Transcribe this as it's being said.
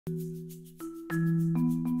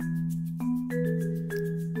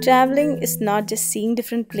Traveling is not just seeing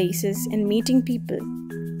different places and meeting people,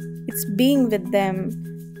 it's being with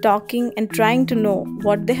them, talking and trying to know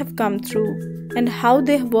what they have come through and how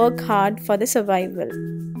they work hard for their survival.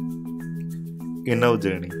 In our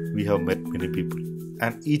journey, we have met many people,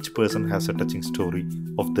 and each person has a touching story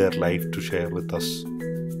of their life to share with us.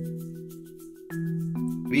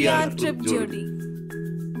 We are tripjodi.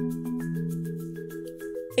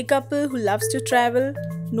 A couple who loves to travel,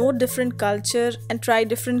 know different culture and try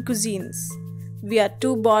different cuisines. We are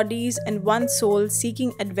two bodies and one soul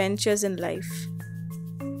seeking adventures in life.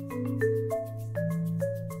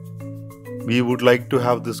 We would like to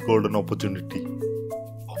have this golden opportunity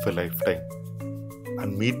of a lifetime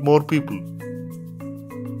and meet more people,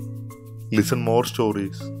 listen more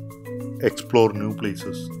stories, explore new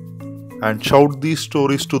places, and shout these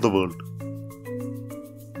stories to the world.